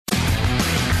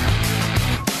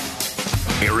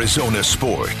Arizona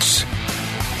sports.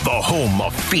 The home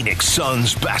of Phoenix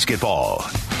Suns basketball.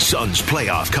 Suns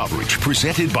playoff coverage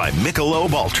presented by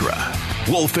Michelob Ultra.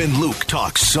 Wolf and Luke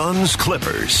talk Suns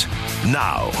Clippers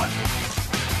now.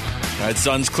 All right,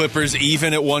 Suns Clippers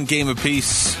even at one game apiece.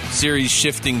 Series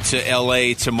shifting to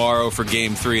L.A. tomorrow for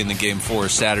Game 3 and then Game 4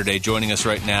 Saturday. Joining us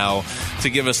right now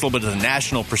to give us a little bit of the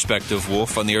national perspective,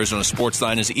 Wolf, on the Arizona Sports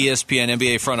Line is ESPN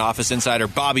NBA front office insider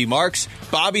Bobby Marks.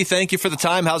 Bobby, thank you for the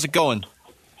time. How's it going?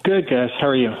 Good, guys. How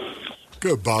are you?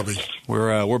 Good, Bobby.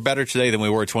 We're better today than we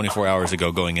were 24 hours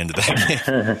ago going into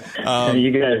that game.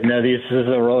 You guys know this is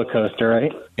a roller coaster,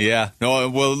 right? Yeah. No.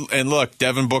 Well, and look,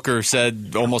 Devin Booker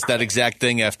said almost that exact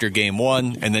thing after Game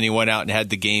 1, and then he went out and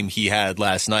had the game he had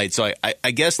last night. So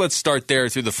I guess let's start there.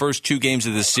 Through the first two games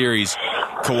of this series,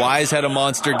 Kawhi's had a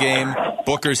monster game,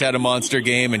 Booker's had a monster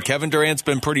game, and Kevin Durant's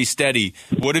been pretty steady.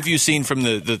 What have you seen from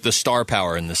the star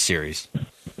power in this series?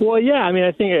 Well, yeah, I mean,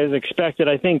 I think as expected.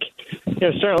 I think,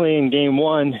 certainly in Game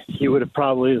 1, you would have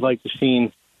probably liked to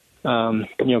seen,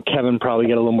 Kevin probably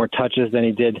get a little more touches than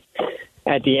he did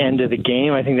at the end of the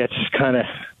game. I think that's just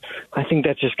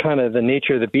kind of the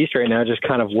nature of the beast right now, just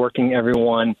kind of working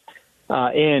everyone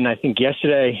in. I think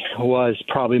yesterday was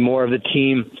probably more of the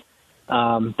team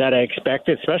that I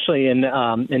expected, especially in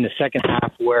the second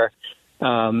half where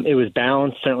it was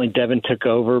balanced. Certainly Devin took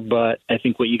over, but I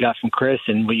think what you got from Chris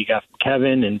and what you got from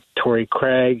Kevin and Torrey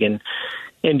Craig and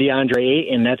DeAndre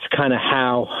Ayton, that's kind of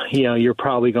how, you're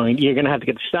going to have to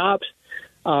get stops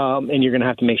and you're going to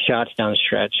have to make shots down the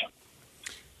stretch.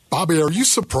 Bobby, are you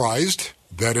surprised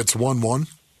that it's 1-1?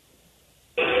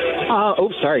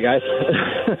 Sorry, guys.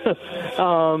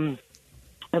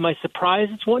 Am I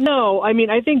surprised it's 1? No, I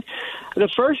mean, I think the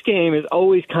first game is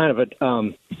always kind of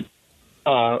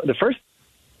the first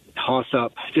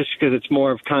toss-up, just because it's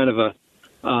more of kind of a,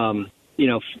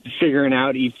 figuring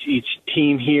out each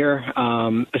team here,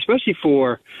 especially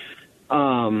for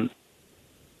a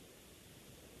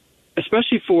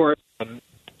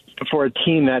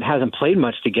team that hasn't played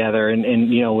much together, and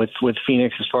with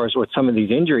Phoenix as far as with some of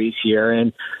these injuries here,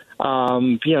 and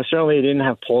certainly they didn't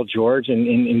have Paul George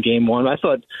in Game 1. I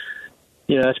thought,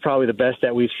 that's probably the best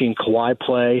that we've seen Kawhi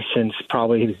play since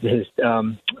probably his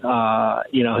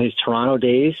Toronto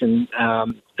days. And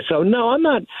so, no, I'm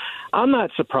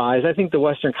not surprised. I think the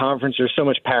Western Conference, there's so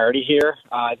much parity here.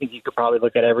 I think you could probably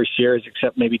look at every series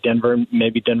except maybe Denver,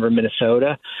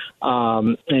 Minnesota.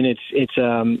 And it's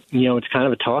kind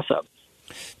of a toss-up.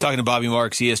 Talking to Bobby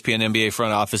Marks, ESPN NBA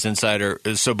front office insider.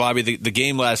 So, Bobby, the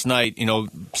game last night,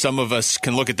 some of us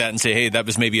can look at that and say, hey, that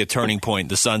was maybe a turning point.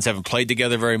 The Suns haven't played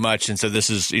together very much, and so this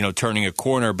is, turning a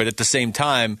corner. But at the same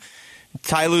time,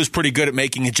 Ty Lue's pretty good at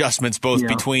making adjustments both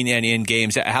between and in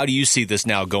games. How do you see this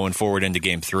now going forward into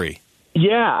Game 3?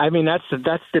 Yeah, I mean, that's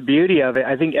the beauty of it.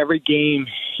 I think every game,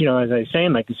 as I was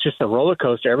saying, it's just a roller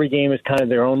coaster. Every game is kind of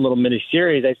their own little mini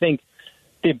series. I think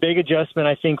the big adjustment,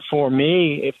 I think, for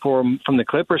me, from the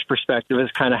Clippers' perspective,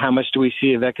 is kind of how much do we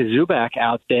see of Eka Zubac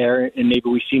out there, and maybe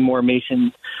we see more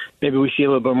Mason, maybe we see a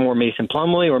little bit more Mason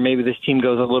Plumlee, or maybe this team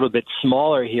goes a little bit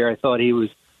smaller here. I thought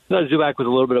Zubac was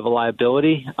a little bit of a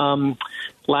liability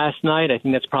last night. I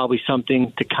think that's probably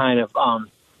something to kind of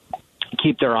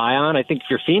keep their eye on. I think if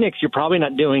you're Phoenix, you're probably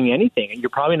not doing anything, and you're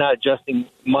probably not adjusting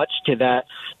much to that.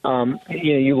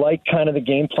 You like kind of the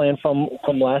game plan from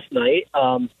last night.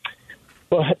 Well,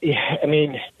 yeah,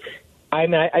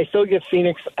 I still give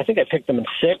Phoenix. I think I picked them in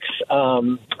 6.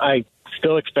 I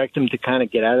still expect them to kind of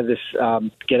get out of this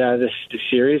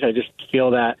series. I just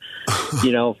feel that,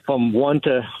 from 1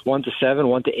 to 7,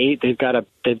 1 to 8, they've got a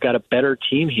better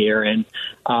team here, and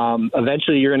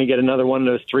eventually you're going to get another one of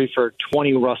those 3 for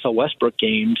 20 Russell Westbrook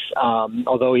games.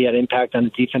 Although he had impact on the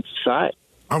defensive side.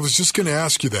 I was just going to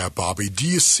ask you that, Bobby. Do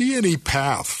you see any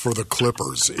path for the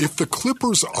Clippers? If the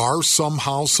Clippers are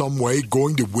somehow, some way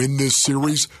going to win this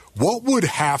series, what would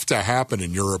have to happen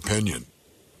in your opinion?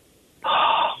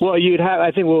 Well,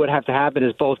 I think what would have to happen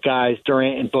is both guys,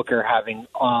 Durant and Booker, having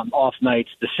off nights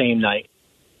the same night.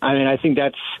 I mean, I think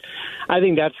that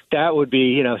would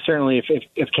be, certainly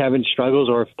if Kevin struggles,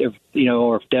 or if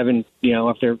Devin,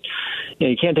 if they're,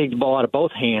 you can't take the ball out of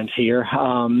both hands here.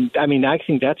 I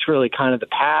think that's really kind of the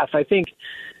path. I think,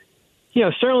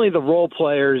 certainly the role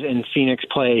players in Phoenix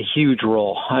play a huge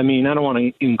role. I mean, I don't want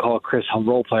to even call Chris a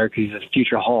role player because he's a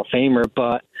future Hall of Famer,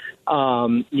 but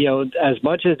as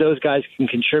much as those guys can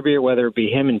contribute, whether it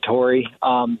be him and Torrey,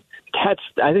 I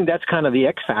think that's kind of the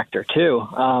X factor too.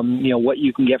 What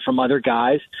you can get from other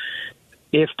guys.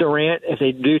 If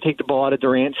they do take the ball out of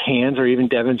Durant's hands or even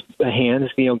Devin's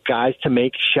hands, guys to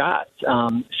make shots.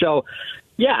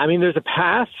 There's a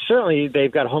path. Certainly,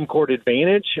 they've got home court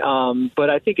advantage, but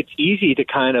I think it's easy to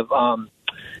kind of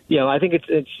I think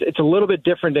it's a little bit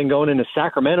different than going into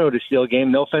Sacramento to steal a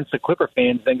game. No offense to Clipper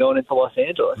fans, than going into Los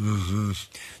Angeles. Mm-hmm.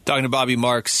 Talking to Bobby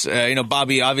Marks,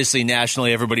 Bobby, obviously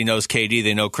nationally everybody knows KD,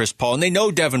 they know Chris Paul, and they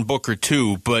know Devin Booker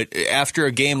too. But after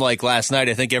a game like last night,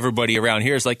 I think everybody around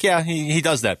here is like, yeah, he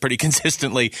does that pretty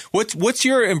consistently. What's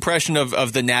your impression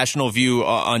of the national view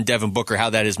on Devin Booker? How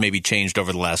that has maybe changed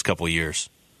over the last couple of years?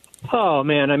 Oh,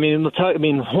 man,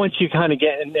 once you kind of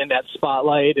get in that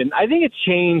spotlight, and I think it's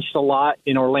changed a lot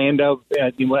in Orlando,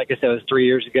 like I said, it was 3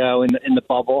 years ago in the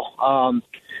bubble.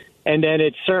 And then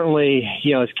it certainly,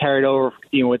 it's carried over,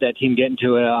 with that team getting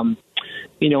to, an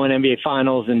NBA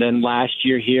Finals, and then last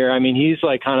year here. I mean, he's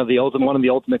like kind of one of the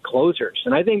ultimate closers.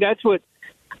 And I think that's what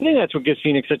gives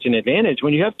Phoenix such an advantage.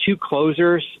 When you have two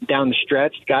closers down the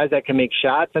stretch, guys that can make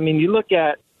shots, I mean, you look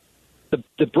at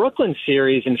the Brooklyn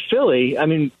series in Philly. I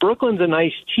mean, Brooklyn's a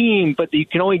nice team, but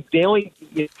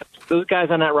those guys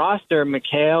on that roster,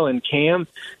 McHale and Cam,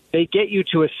 they get you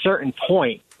to a certain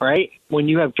point, right? When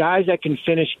you have guys that can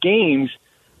finish games,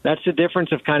 that's the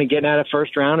difference of kind of getting out of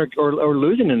first round or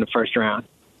losing in the first round.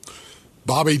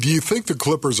 Bobby, do you think the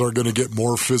Clippers are going to get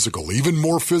more physical, even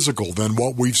more physical than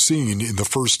what we've seen in the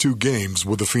first two games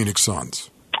with the Phoenix Suns?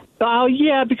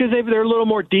 Yeah, because they're a little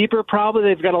more deeper. Probably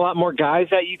they've got a lot more guys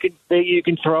that you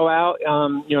can throw out.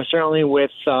 Certainly with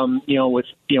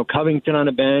Covington on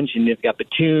the bench, and they've got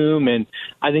Batum, and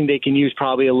I think they can use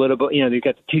probably a little bit. They've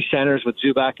got the two centers with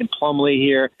Zubac and Plumlee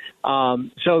here. I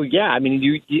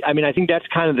think that's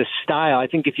kind of the style. I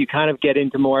think if you kind of get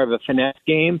into more of a finesse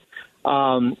game,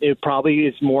 it probably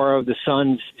is more of the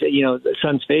Suns'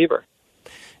 favor.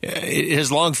 It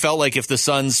has long felt like if the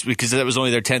Suns, because that was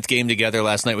only their 10th game together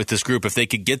last night with this group, if they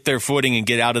could get their footing and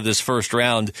get out of this first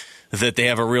round, that they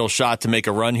have a real shot to make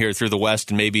a run here through the West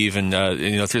and maybe even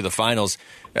through the finals.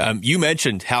 You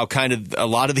mentioned how kind of a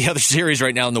lot of the other series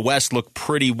right now in the West look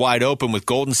pretty wide open with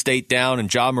Golden State down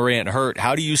and Ja Morant hurt.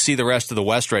 How do you see the rest of the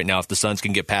West right now if the Suns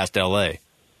can get past L.A.?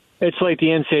 It's like the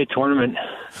NCAA tournament.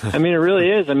 I mean, it really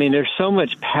is. I mean, there's so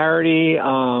much parity.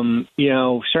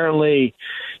 Certainly,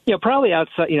 probably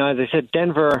outside, as I said,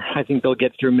 Denver, I think they'll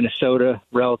get through Minnesota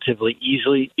relatively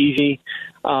easy.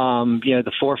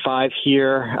 The 4-5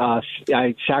 here.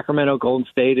 Sacramento, Golden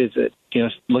State is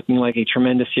looking like a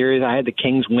tremendous series. I had the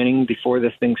Kings winning before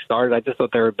this thing started. I just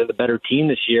thought they were the better team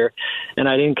this year, and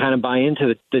I didn't kind of buy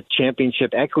into the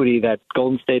championship equity that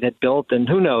Golden State had built. And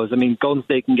who knows? I mean, Golden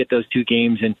State can get those two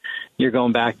games, and you're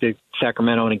going back to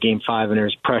Sacramento in a Game 5, and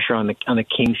there's pressure on the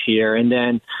Kings here. And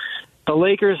then the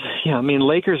Lakers,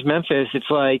 Lakers, Memphis, it's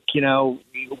like,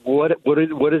 what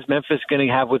is Memphis going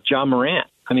to have with Ja Morant?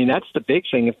 I mean, that's the big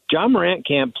thing. If Ja Morant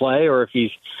can't play, or if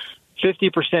he's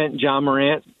 50% Ja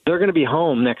Morant, they're going to be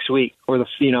home next week or the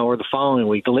following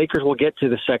week. The Lakers will get to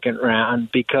the second round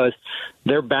because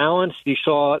they're balanced. You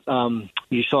saw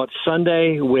it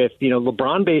Sunday with,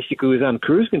 LeBron basically was on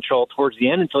cruise control towards the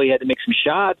end until he had to make some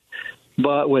shots.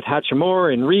 But with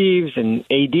Hachimura and Reeves and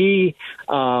AD,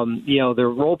 their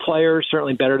role players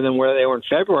certainly better than where they were in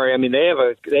February. I mean,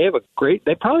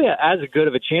 they probably have as good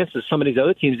of a chance as some of these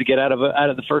other teams to get out of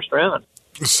the first round.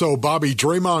 So, Bobby,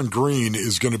 Draymond Green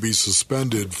is going to be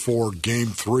suspended for Game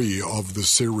 3 of the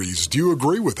series. Do you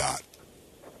agree with that?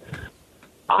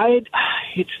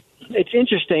 It's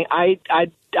interesting. I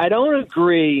don't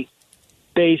agree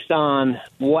based on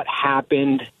what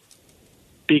happened.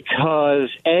 Because,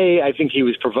 I think he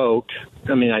was provoked.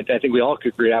 I mean, I think we all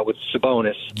could agree that with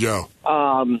Sabonis. Yeah.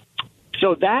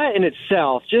 So that in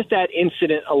itself, just that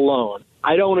incident alone,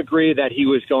 I don't agree that he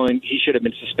should have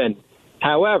been suspended.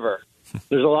 However,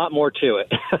 there's a lot more to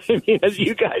it. I mean, as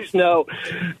you guys know,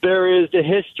 there is the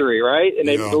history, right? And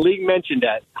the league mentioned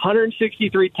that.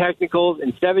 163 technicals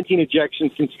and 17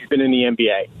 ejections since he's been in the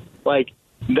NBA. Like,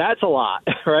 that's a lot,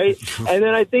 right? And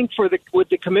then I think with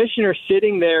the commissioner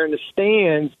sitting there in the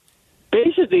stands,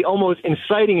 basically almost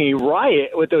inciting a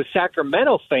riot with those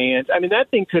Sacramento fans, I mean,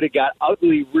 that thing could have got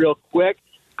ugly real quick.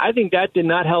 I think that did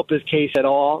not help his case at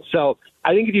all. So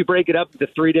I think if you break it up into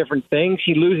three different things,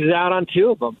 he loses out on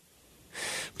two of them.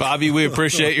 Bobby, we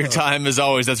appreciate your time as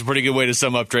always. That's a pretty good way to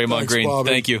sum up Draymond Green. Bobby.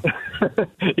 Thank you.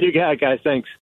 You got it, guys. Thanks.